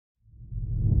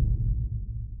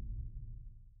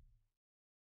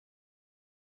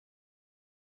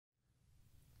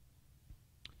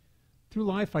Through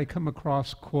life, I come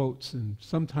across quotes, and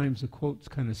sometimes the quotes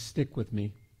kind of stick with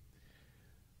me.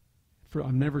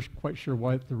 I'm never quite sure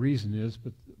what the reason is,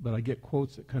 but I get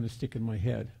quotes that kind of stick in my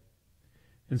head.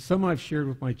 And some I've shared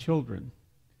with my children.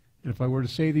 And if I were to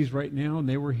say these right now and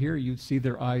they were here, you'd see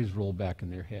their eyes roll back in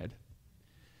their head.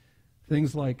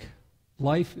 Things like,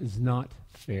 life is not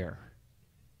fair.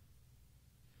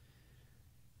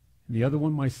 And the other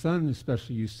one my son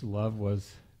especially used to love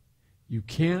was, you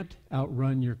can't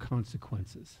outrun your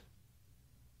consequences.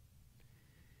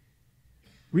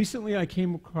 Recently I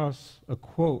came across a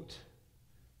quote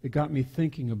that got me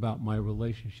thinking about my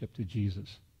relationship to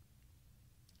Jesus.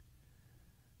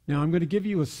 Now I'm going to give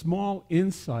you a small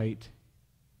insight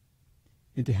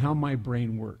into how my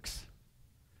brain works.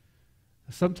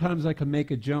 Sometimes I can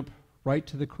make a jump right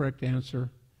to the correct answer,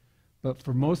 but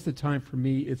for most of the time for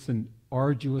me it's an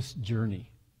arduous journey.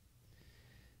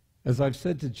 As I've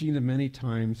said to Gina many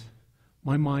times,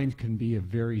 my mind can be a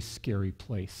very scary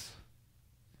place.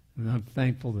 And I'm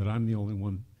thankful that I'm the only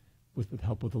one, with the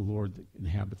help of the Lord, that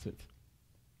inhabits it.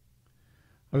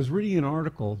 I was reading an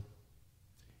article,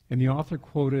 and the author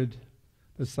quoted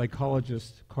the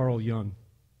psychologist Carl Jung.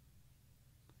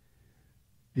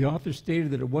 The author stated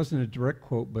that it wasn't a direct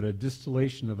quote, but a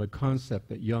distillation of a concept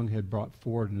that Jung had brought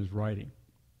forward in his writing.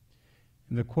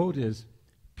 And the quote is,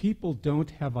 "People don't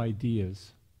have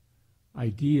ideas.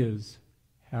 Ideas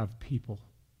have people."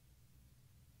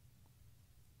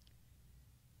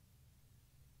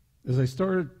 As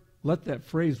I let that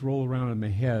phrase roll around in my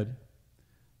head,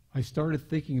 I started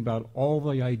thinking about all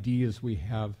the ideas we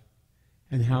have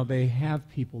and how they have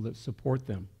people that support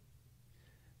them.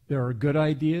 There are good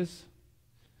ideas.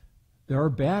 There are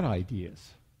bad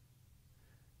ideas.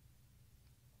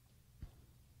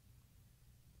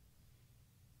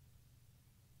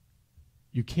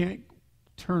 You can't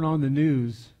turn on the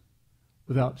news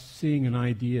without seeing an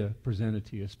idea presented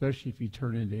to you, especially if you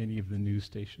turn into any of the news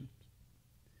stations.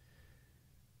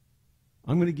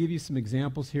 I'm going to give you some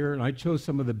examples here, and I chose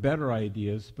some of the better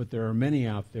ideas, but there are many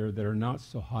out there that are not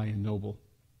so high and noble.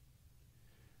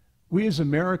 We as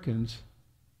Americans,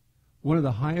 one of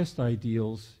the highest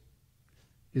ideals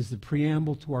is the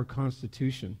preamble to our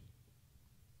Constitution.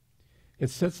 It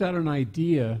sets out an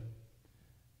idea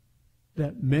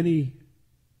that many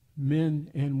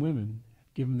men and women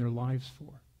have given their lives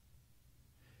for.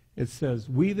 It says,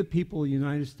 "We, the people of the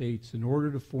United States, in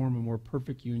order to form a more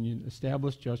perfect union,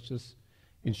 establish justice,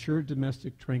 ensure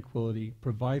domestic tranquility,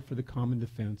 provide for the common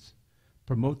defense,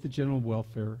 promote the general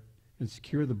welfare, and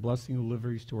secure the blessing of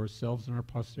liberties to ourselves and our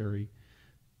posterity,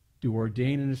 do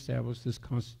ordain and establish this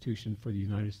Constitution for the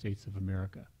United States of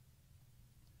America."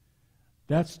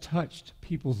 That's touched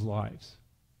people's lives.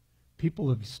 People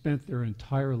have spent their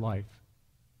entire life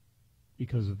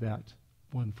because of that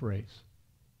one phrase.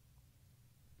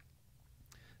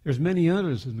 There's many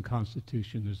others in the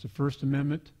Constitution. There's the First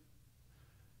Amendment.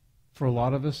 For a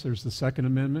lot of us, there's the Second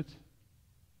Amendment.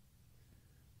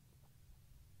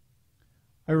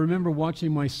 I remember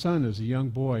watching my son as a young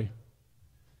boy.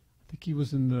 I think he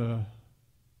was had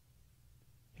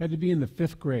to be in the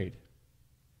 5th grade.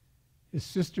 His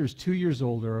sister's 2 years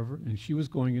older, and she was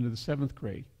going into the 7th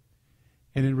grade.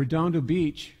 And in Redondo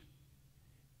Beach,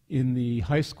 in the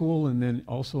high school and then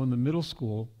also in the middle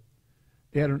school,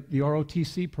 they had the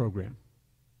ROTC program.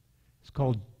 It's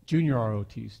called Junior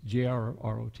ROTC,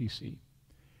 JROTC.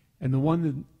 And the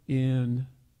one in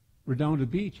Redondo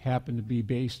Beach happened to be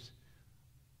based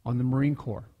on the Marine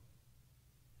Corps.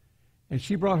 And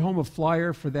she brought home a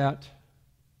flyer for that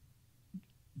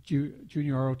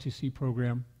Junior ROTC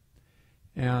program.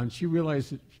 And she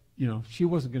realized that, she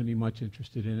wasn't going to be much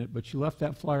interested in it, but she left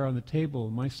that flyer on the table,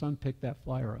 and my son picked that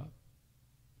flyer up.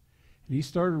 And he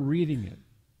started reading it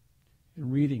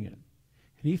and reading it.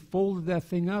 And he folded that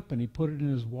thing up and he put it in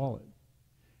his wallet.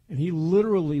 And he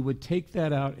literally would take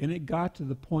that out, and it got to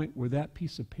the point where that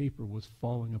piece of paper was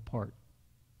falling apart.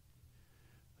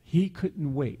 He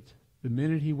couldn't wait. The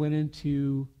minute he went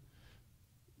into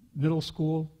middle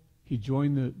school, he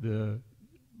joined the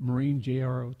Marine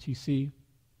JROTC.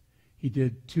 He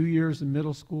did 2 years in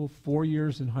middle school, 4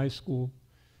 years in high school.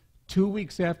 2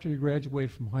 weeks after he graduated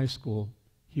from high school,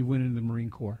 he went into the Marine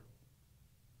Corps.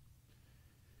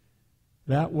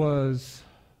 That was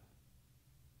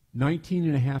 19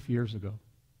 and a half years ago.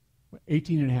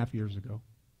 18 and a half years ago.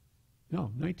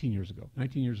 No, 19 years ago.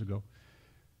 19 years ago.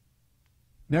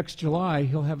 Next July,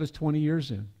 he'll have his 20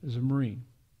 years in as a Marine.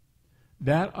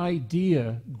 That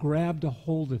idea grabbed a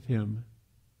hold of him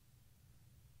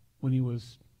when he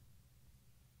was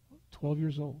 12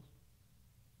 years old.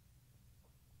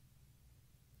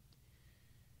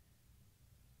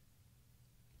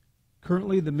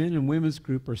 Currently, the men and women's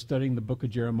group are studying the book of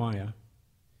Jeremiah.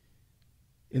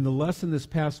 In the lesson this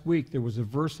past week, there was a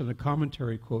verse and a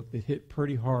commentary quote that hit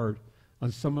pretty hard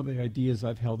on some of the ideas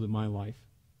I've held in my life.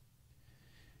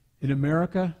 In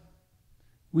America,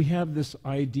 we have this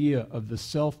idea of the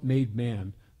self-made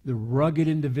man, the rugged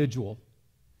individual.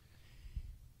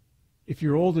 If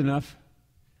you're old enough,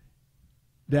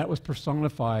 that was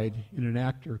personified in an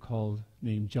actor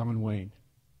named John Wayne.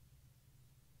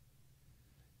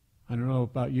 I don't know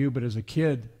about you, but as a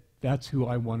kid, that's who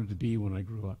I wanted to be when I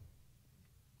grew up.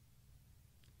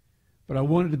 But I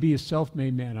wanted to be a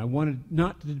self-made man. I wanted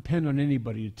not to depend on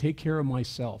anybody, to take care of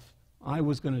myself. I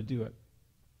was going to do it.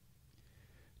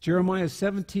 Jeremiah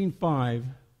 17:5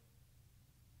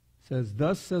 says,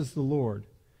 "Thus says the Lord,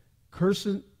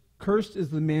 cursed is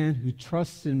the man who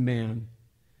trusts in man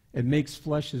and makes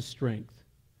flesh his strength,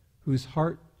 whose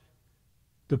heart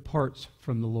departs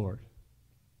from the Lord."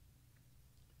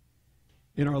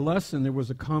 In our lesson, there was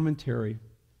a commentary.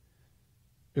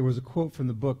 There was a quote from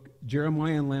the book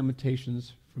Jeremiah and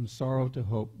Lamentations from Sorrow to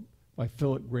Hope by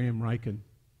Philip Graham Ryken,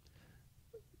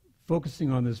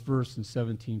 focusing on this verse in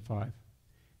 17:5.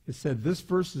 It said, "This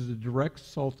verse is a direct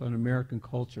assault on American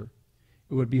culture.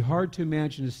 It would be hard to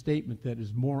imagine a statement that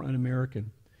is more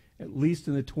un-American, at least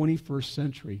in the 21st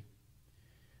century.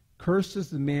 Cursed is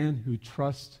the man who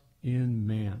trusts in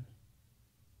man."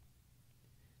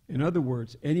 In other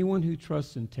words, anyone who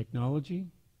trusts in technology,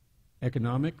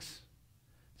 economics,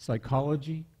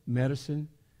 psychology, medicine,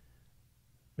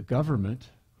 the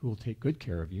government, who will take good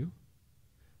care of you,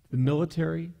 the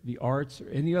military, the arts, or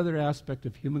any other aspect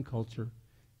of human culture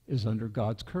is under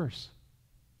God's curse.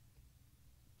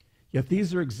 Yet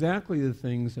these are exactly the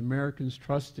things Americans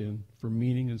trust in for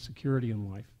meaning and security in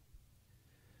life.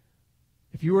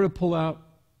 If you were to pull out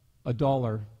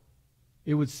 $1,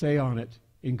 it would say on it,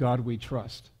 "In God we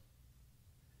trust."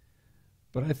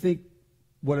 But I think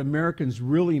what Americans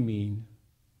really mean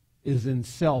is in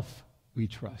self we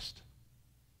trust.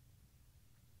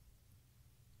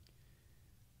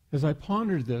 As I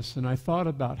pondered this and I thought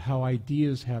about how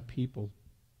ideas have people,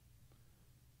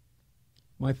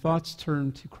 my thoughts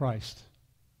turned to Christ.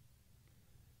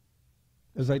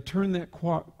 As I turned that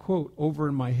quote over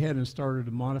in my head and started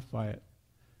to modify it,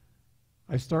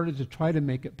 I started to try to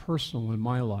make it personal in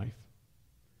my life.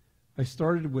 I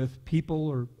started with people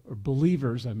or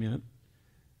believers,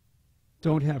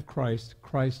 don't have Christ.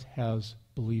 Christ has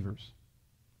believers.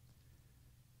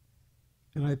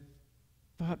 And I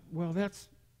thought, well, is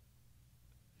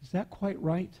that quite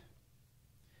right?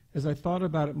 As I thought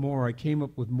about it more, I came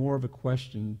up with more of a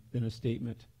question than a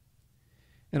statement.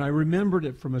 And I remembered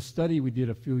it from a study we did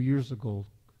a few years ago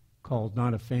called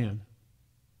Not a Fan.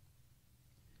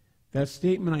 That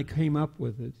statement I came up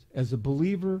with is, as a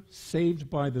believer saved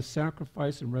by the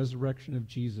sacrifice and resurrection of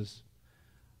Jesus,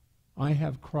 I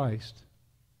have Christ,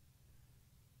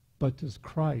 but does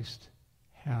Christ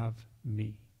have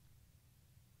me?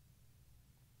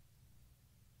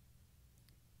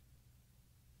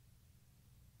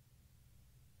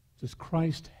 Does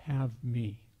Christ have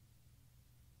me?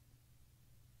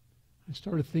 I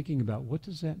started thinking about, what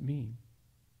does that mean?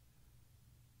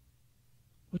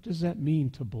 What does that mean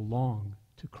to belong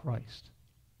to Christ?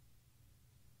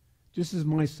 Just as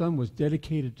my son was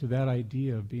dedicated to that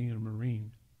idea of being a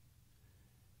Marine,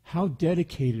 how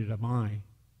dedicated am I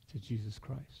to Jesus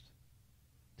Christ,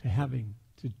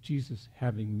 to Jesus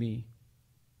having me?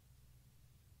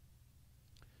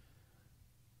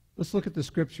 Let's look at the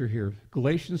scripture here.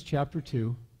 Galatians chapter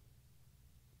 2,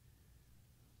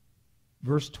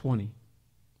 verse 20.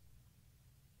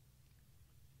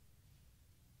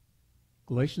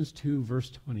 Galatians 2, verse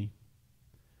 20.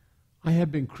 "I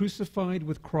have been crucified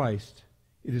with Christ.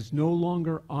 It is no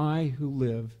longer I who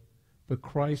live, but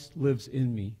Christ lives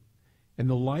in me. And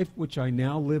the life which I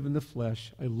now live in the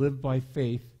flesh, I live by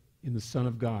faith in the Son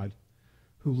of God,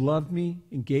 who loved me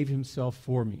and gave himself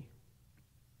for me."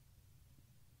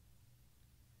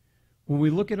 When we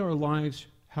look at our lives,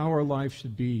 how our lives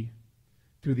should be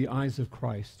through the eyes of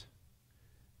Christ,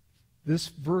 this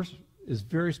verse is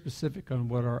very specific on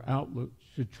what our outlook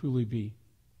should truly be.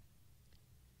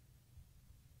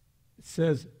 It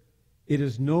says, "It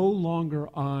is no longer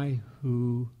I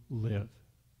who live."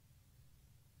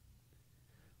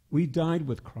 We died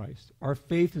with Christ. Our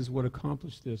faith is what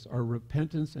accomplished this. Our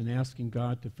repentance and asking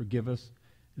God to forgive us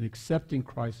and accepting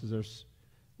Christ as our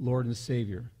Lord and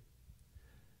Savior.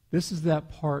 This is that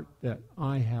part that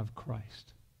I have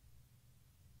Christ.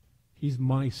 He's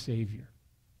my Savior.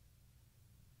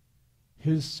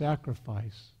 His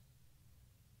sacrifice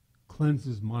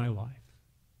cleanses my life.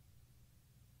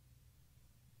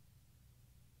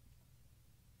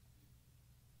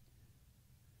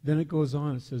 Then it goes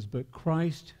on, it says, but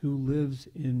Christ who lives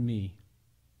in me.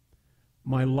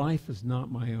 My life is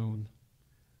not my own.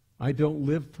 I don't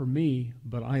live for me,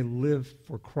 but I live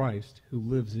for Christ who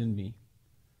lives in me.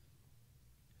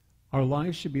 Our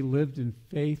lives should be lived in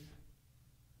faith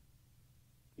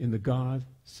in the God,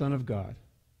 Son of God.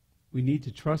 We need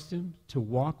to trust him, to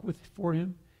walk for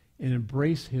him, and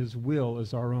embrace his will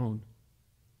as our own.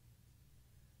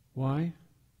 Why?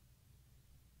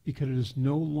 Because it is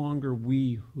no longer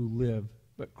we who live,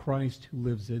 but Christ who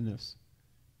lives in us.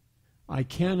 I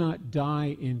cannot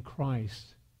die in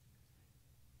Christ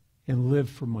and live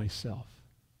for myself.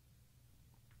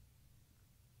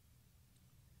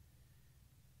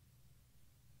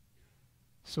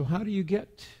 So how do you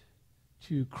get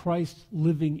to Christ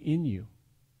living in you?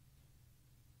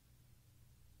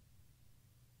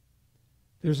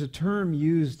 There's a term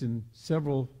used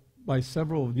by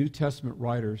several New Testament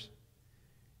writers,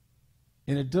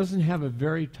 and it doesn't have a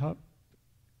very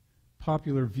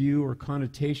popular view or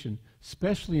connotation,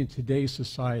 especially in today's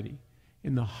society,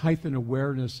 in the heightened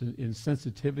awareness and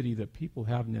sensitivity that people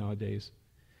have nowadays.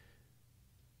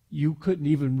 You couldn't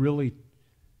even really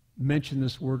mention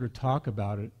this word or talk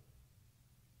about it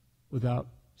without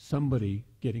somebody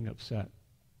getting upset.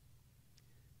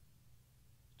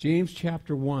 James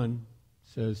chapter 1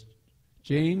 says,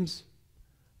 James,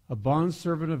 a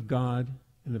bondservant of God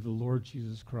and of the Lord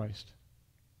Jesus Christ.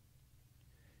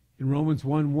 In Romans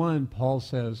 1:1, Paul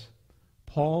says,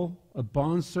 Paul, a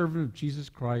bondservant of Jesus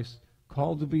Christ,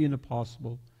 called to be an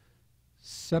apostle,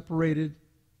 separated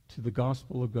to the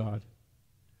gospel of God.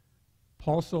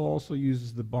 Paul also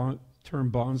uses the term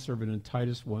bondservant in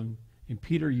Titus 1, and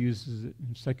Peter uses it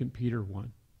in 2 Peter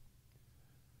 1.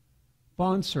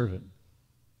 Bondservant.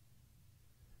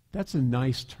 That's a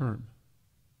nice term.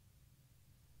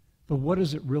 But what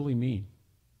does it really mean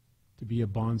to be a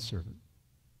bondservant?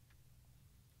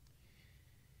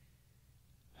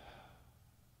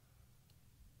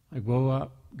 I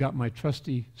got my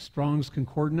trusty Strong's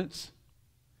Concordance,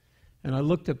 and I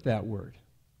looked up that word.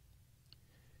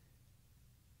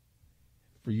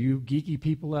 For you geeky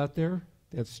people out there,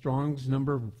 that's Strong's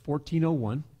number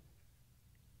 1401.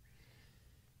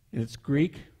 And it's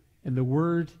Greek, and the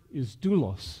word is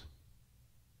doulos.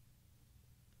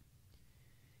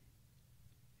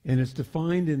 And it's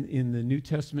defined in the New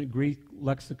Testament Greek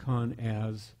lexicon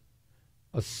as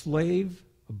a slave,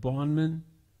 a bondman,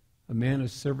 a man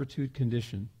of servitude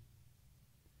condition.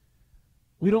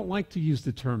 We don't like to use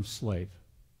the term slave.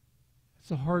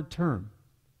 It's a hard term.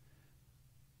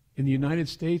 In the United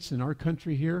States, in our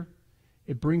country here,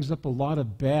 it brings up a lot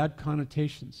of bad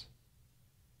connotations.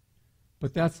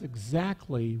 But that's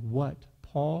exactly what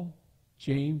Paul,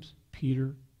 James,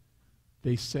 Peter,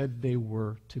 they said they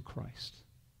were to Christ.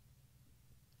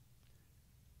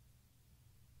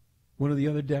 One of the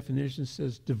other definitions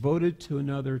says, devoted to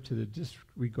another to the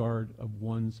disregard of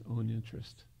one's own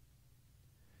interest.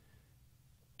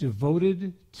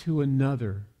 Devoted to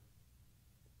another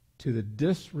to the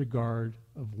disregard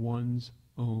of one's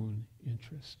own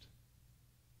interest.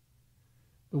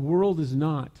 The world is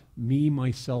not me,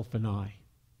 myself, and I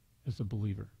as a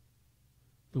believer.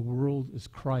 The world is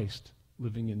Christ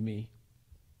living in me.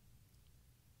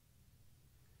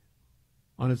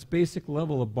 On its basic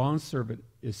level, a bondservant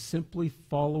is simply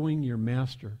following your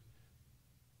master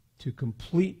to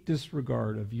complete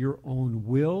disregard of your own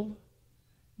will,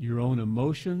 your own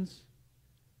emotions,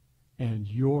 and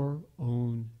your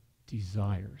own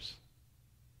desires.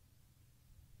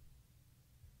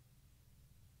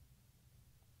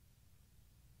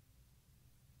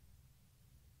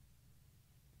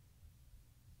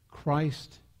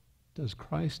 Does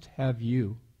Christ have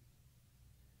you?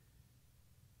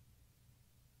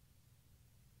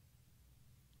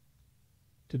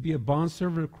 To be a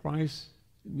bondservant of Christ,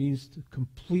 it means to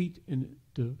complete and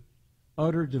to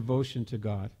utter devotion to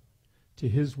God, to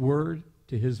his word,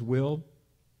 to his will.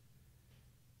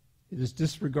 It is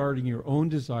disregarding your own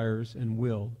desires and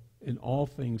will in all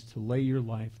things to lay your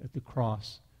life at the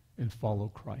cross and follow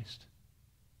Christ.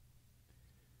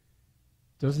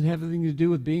 It doesn't have anything to do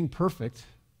with being perfect,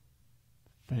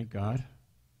 thank God.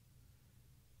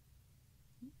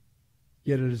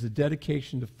 Yet it is a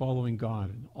dedication to following God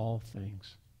in all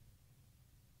things.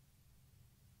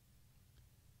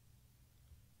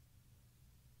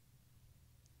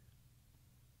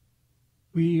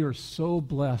 We are so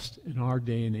blessed in our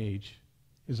day and age.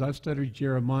 As I've studied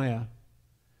Jeremiah,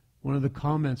 one of the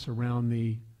comments around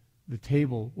the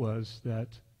table was that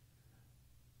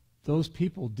those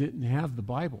people didn't have the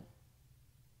Bible.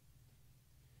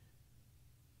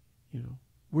 You know,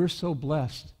 we're so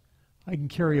blessed. I can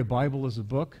carry a Bible as a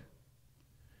book.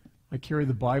 I carry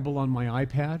the Bible on my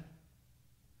iPad.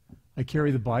 I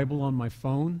carry the Bible on my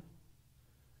phone.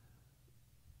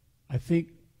 I think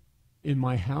in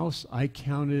my house I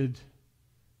counted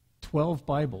 12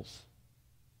 Bibles.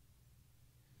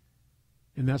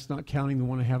 And that's not counting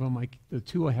the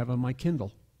two I have on my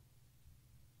Kindle.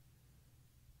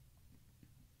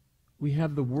 We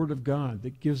have the Word of God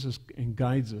that gives us and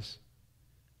guides us.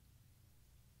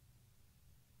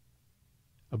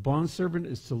 A bondservant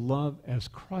is to love as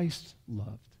Christ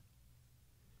loved,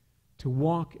 to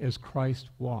walk as Christ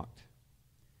walked.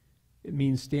 It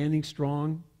means standing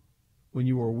strong when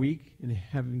you are weak and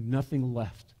having nothing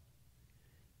left.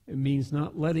 It means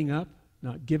not letting up,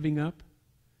 not giving up,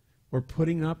 or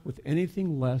putting up with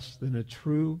anything less than a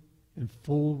true and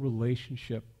full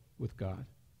relationship with God.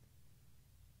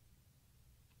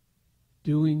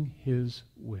 Doing His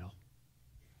will.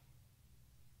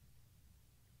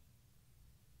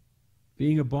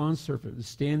 Being a bondservant is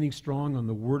standing strong on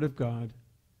the Word of God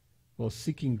while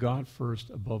seeking God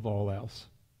first above all else.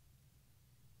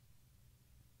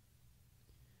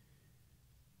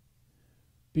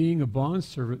 Being a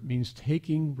bondservant means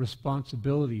taking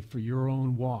responsibility for your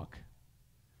own walk.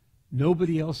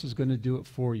 Nobody else is going to do it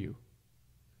for you.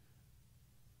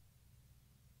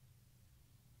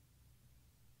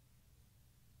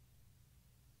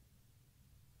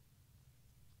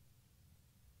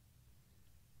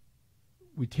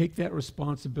 We take that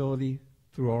responsibility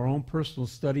through our own personal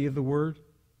study of the Word,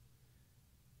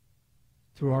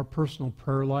 through our personal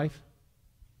prayer life.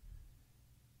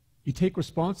 You take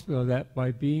responsibility of that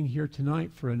by being here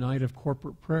tonight for a night of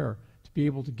corporate prayer, to be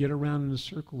able to get around in a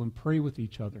circle and pray with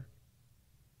each other.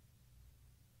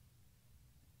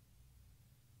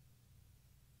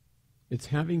 It's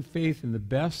having faith in the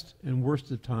best and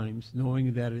worst of times,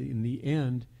 knowing that in the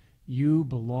end, you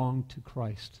belong to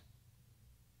Christ.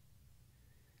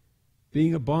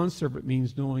 Being a bondservant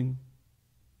means knowing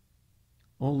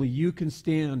only you can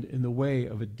stand in the way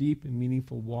of a deep and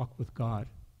meaningful walk with God.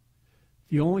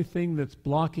 The only thing that's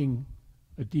blocking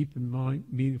a deep and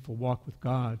meaningful walk with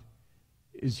God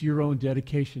is your own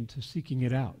dedication to seeking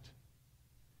it out.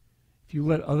 If you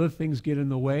let other things get in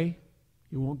the way,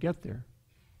 you won't get there.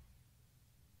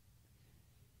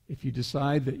 If you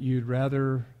decide that you'd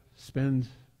rather spend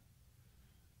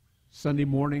Sunday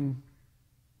morning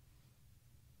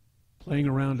playing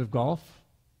a round of golf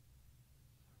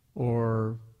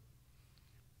or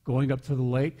going up to the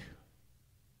lake,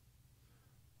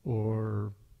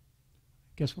 or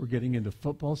I guess we're getting into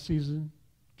football season,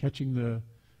 catching the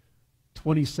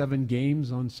 27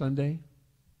 games on Sunday,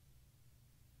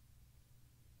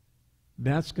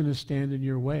 that's going to stand in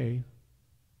your way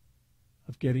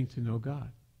of getting to know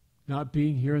God, not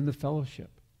being here in the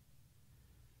fellowship.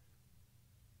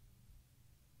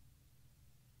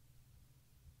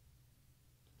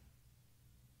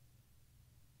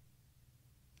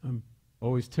 I'm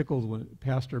always tickled when a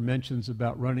pastor mentions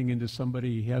about running into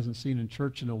somebody he hasn't seen in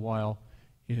church in a while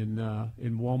in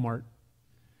Walmart,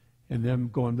 and them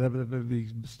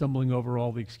going stumbling over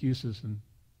all the excuses. And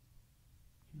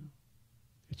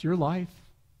it's your life.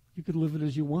 You can live it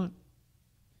as you want.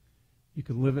 You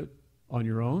can live it on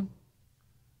your own,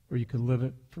 or you can live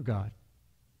it for God.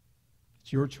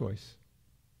 It's your choice.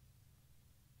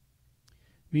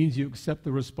 It means you accept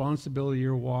the responsibility of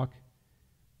your walk,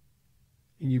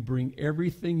 and you bring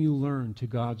everything you learn to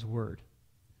God's Word.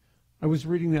 I was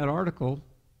reading that article,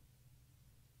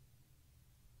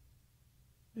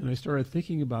 and I started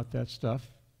thinking about that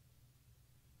stuff.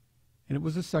 And it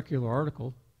was a secular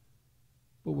article,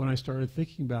 but when I started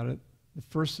thinking about it, the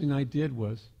first thing I did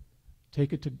was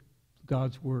take it to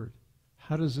God's Word.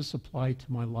 How does this apply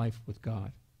to my life with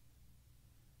God?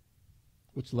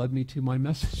 Which led me to my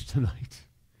message tonight.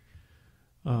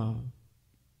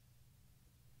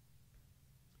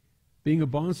 Being a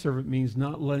bondservant means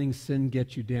not letting sin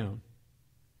get you down.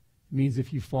 It means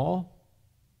if you fall,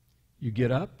 you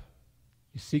get up,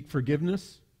 you seek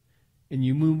forgiveness, and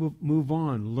you move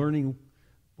on, learning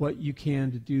what you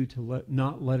can to do to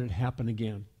not let it happen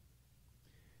again.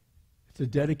 It's a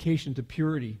dedication to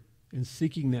purity and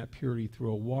seeking that purity through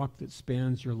a walk that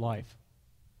spans your life.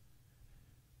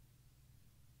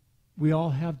 We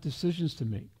all have decisions to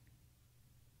make.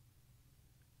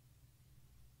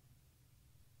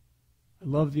 I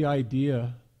love the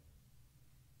idea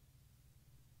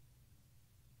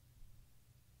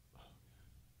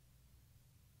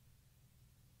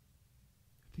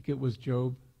I think it was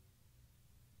Job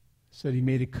said he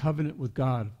made a covenant with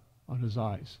God on his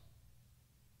eyes.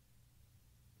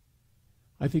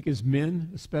 I think as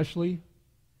men especially,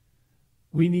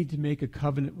 we need to make a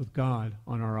covenant with God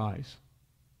on our eyes.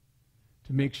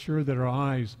 to make sure that our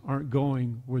eyes aren't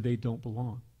going where they don't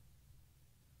belong.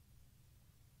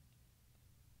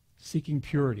 Seeking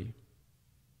purity.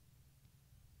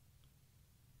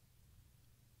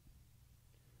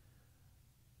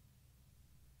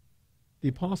 The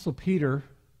Apostle Peter,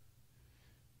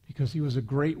 because he was a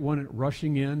great one at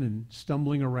rushing in and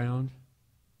stumbling around,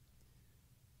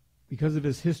 because of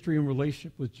his history and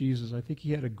relationship with Jesus, I think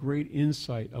he had a great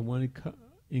insight on what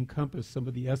encompass some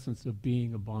of the essence of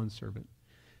being a bondservant.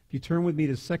 If you turn with me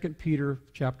to 2 Peter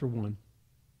chapter 1.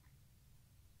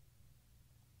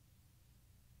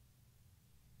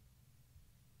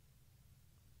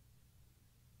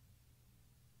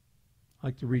 I'd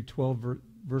like to read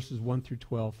verses 1 through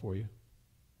 12 for you.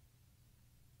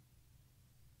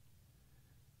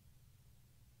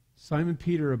 Simon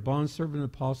Peter, a bondservant and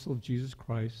apostle of Jesus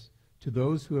Christ, to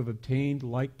those who have obtained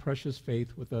like precious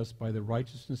faith with us by the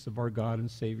righteousness of our God and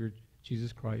Savior,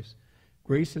 Jesus Christ,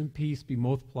 grace and peace be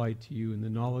multiplied to you in the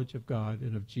knowledge of God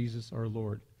and of Jesus our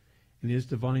Lord. And his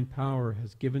divine power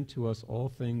has given to us all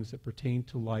things that pertain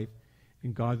to life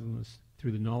and godliness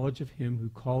through the knowledge of him who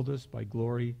called us by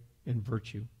glory and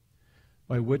virtue,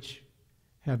 by which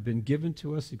have been given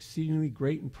to us exceedingly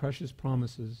great and precious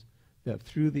promises, that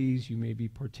through these you may be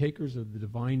partakers of the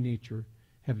divine nature,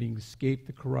 having escaped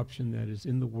the corruption that is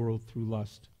in the world through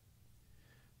lust.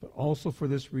 But also for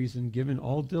this reason, given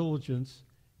all diligence,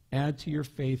 add to your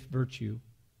faith virtue,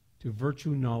 to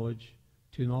virtue knowledge,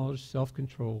 to knowledge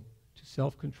self-control, to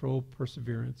self-control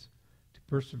perseverance, to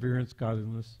perseverance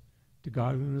godliness, to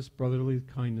godliness brotherly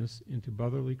kindness, and to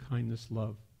brotherly kindness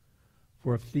love.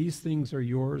 For if these things are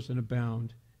yours and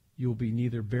abound, you will be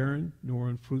neither barren nor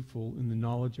unfruitful in the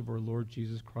knowledge of our Lord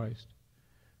Jesus Christ.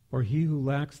 For he who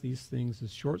lacks these things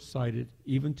is short-sighted,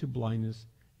 even to blindness,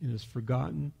 and has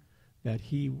forgotten that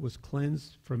he was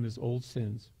cleansed from his old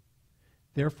sins.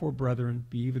 Therefore, brethren,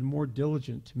 be even more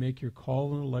diligent to make your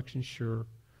call and election sure,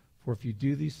 for if you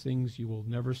do these things, you will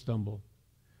never stumble.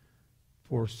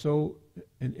 For so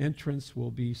an entrance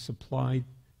will be supplied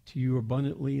to you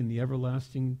abundantly in the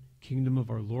everlasting kingdom of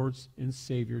our Lord and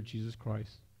Savior, Jesus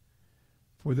Christ.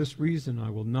 For this reason, I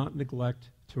will not neglect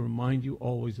to remind you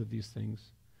always of these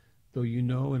things, though you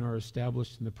know and are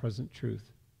established in the present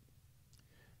truth.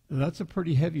 Now, that's a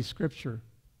pretty heavy scripture,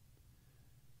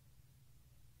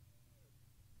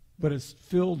 but it's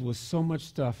filled with so much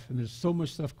stuff, and there's so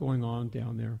much stuff going on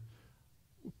down there.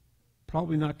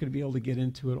 Probably not going to be able to get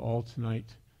into it all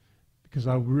tonight, because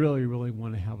I really, really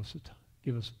want to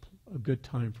give us a good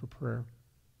time for prayer.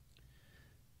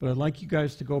 But I'd like you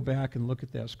guys to go back and look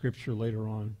at that scripture later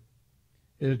on.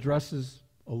 It addresses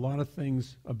a lot of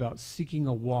things about seeking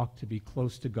a walk to be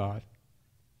close to God.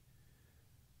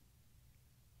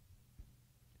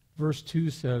 Verse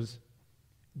 2 says,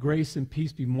 grace and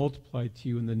peace be multiplied to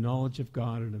you in the knowledge of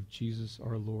God and of Jesus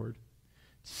our Lord.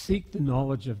 Seek the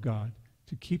knowledge of God,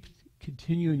 to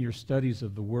continue in your studies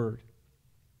of the Word.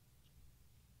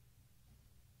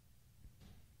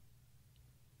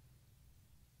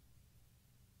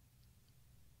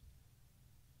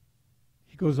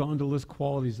 Goes on to list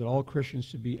qualities that all Christians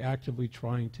should be actively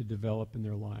trying to develop in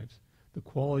their lives. The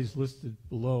qualities listed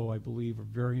below, I believe, are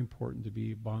very important to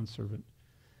be a bondservant.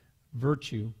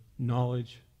 Virtue,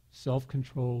 knowledge,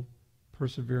 self-control,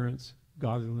 perseverance,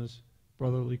 godliness,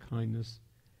 brotherly kindness,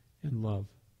 and love.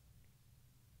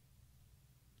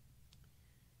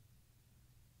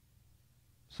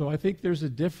 So I think there's a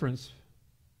difference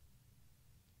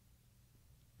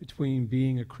between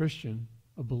being a Christian,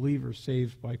 a believer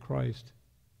saved by Christ,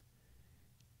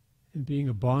 and being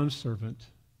a bondservant,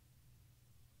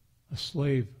 a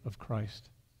slave of Christ,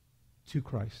 to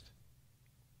Christ.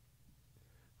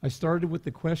 I started with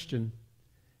the question,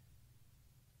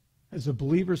 as a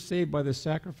believer saved by the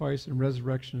sacrifice and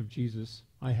resurrection of Jesus,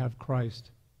 I have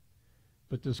Christ,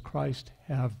 but does Christ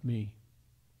have me?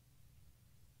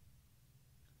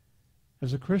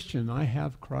 As a Christian, I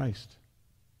have Christ.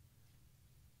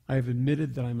 I have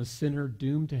admitted that I'm a sinner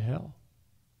doomed to hell.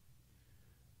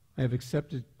 I have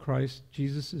accepted Christ,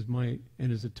 Jesus is and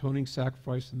his atoning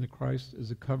sacrifice, and the Christ is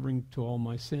a covering to all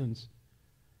my sins.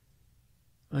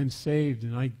 I'm saved,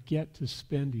 and I get to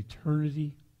spend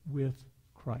eternity with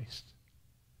Christ.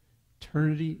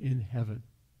 Eternity in heaven.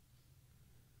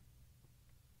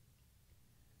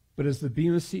 But as the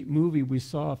Bema Seat movie we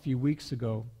saw a few weeks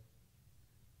ago,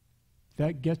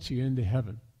 that gets you into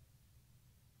heaven.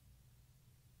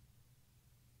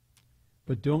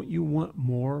 But don't you want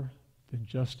more than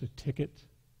just a ticket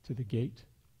to the gate,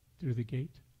 through the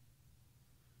gate?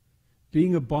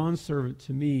 Being a bondservant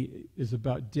to me is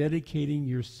about dedicating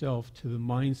yourself to the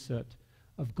mindset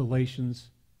of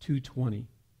Galatians 2:20.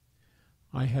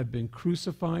 I have been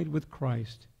crucified with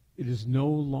Christ. It is no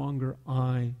longer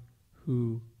I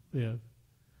who live,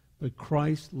 but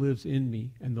Christ lives in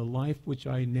me, and the life which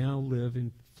I now live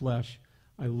in flesh,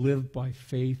 I live by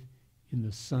faith in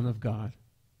the Son of God,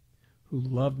 who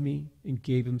loved me and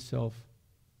gave himself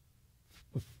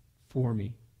for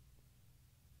me.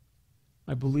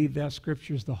 I believe that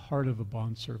scripture is the heart of a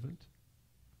bondservant.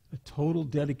 A total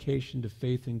dedication to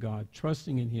faith in God,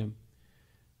 trusting in him.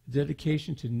 A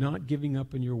dedication to not giving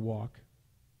up in your walk.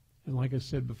 And like I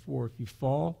said before, if you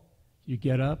fall, you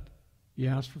get up, you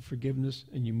ask for forgiveness,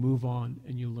 and you move on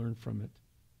and you learn from it.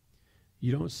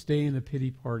 You don't stay in a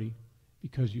pity party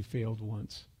because you failed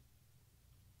once.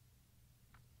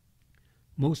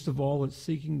 Most of all, it's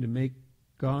seeking to make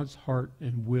God's heart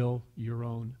and will your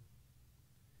own.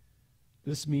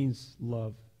 This means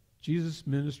love. Jesus'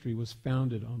 ministry was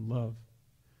founded on love.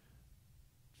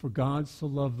 For God so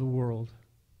loved the world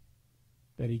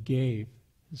that he gave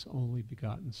his only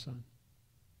begotten Son.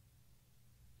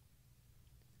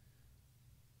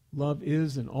 Love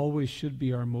is and always should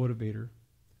be our motivator.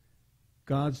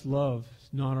 God's love is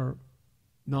not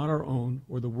our own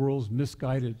or the world's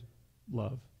misguided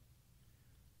love.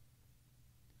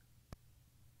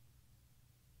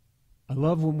 I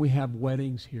love when we have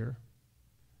weddings here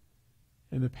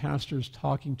and the pastor's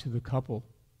talking to the couple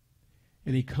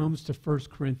and he comes to 1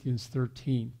 Corinthians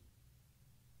 13.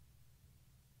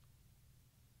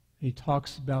 And he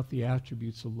talks about the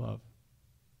attributes of love.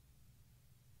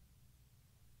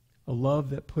 A love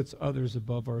that puts others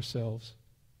above ourselves.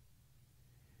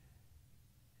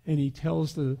 And he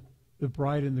tells the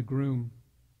bride and the groom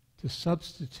to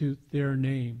substitute their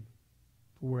name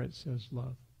for where it says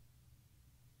love.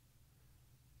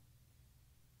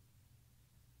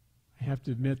 I have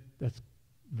to admit that's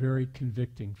very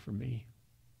convicting for me.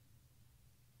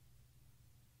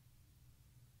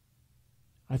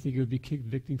 I think it would be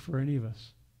convicting for any of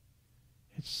us.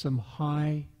 It's some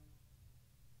high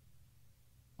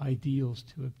ideals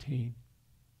to obtain,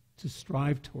 to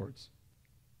strive towards.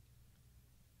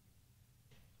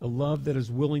 A love that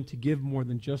is willing to give more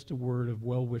than just a word of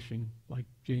well-wishing, like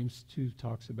James 2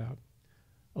 talks about.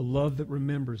 A love that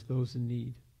remembers those in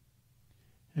need.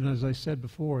 And as I said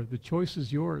before, the choice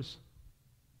is yours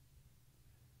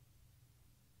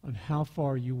on how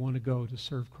far you want to go to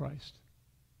serve Christ.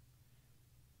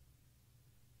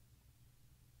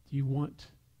 Do you want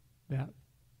that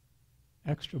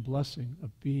extra blessing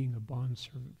of being a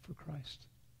bondservant for Christ?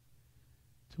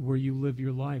 To where you live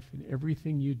your life and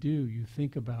everything you do, you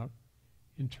think about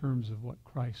in terms of what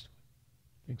Christ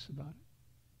thinks about it.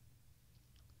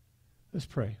 Let's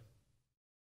pray.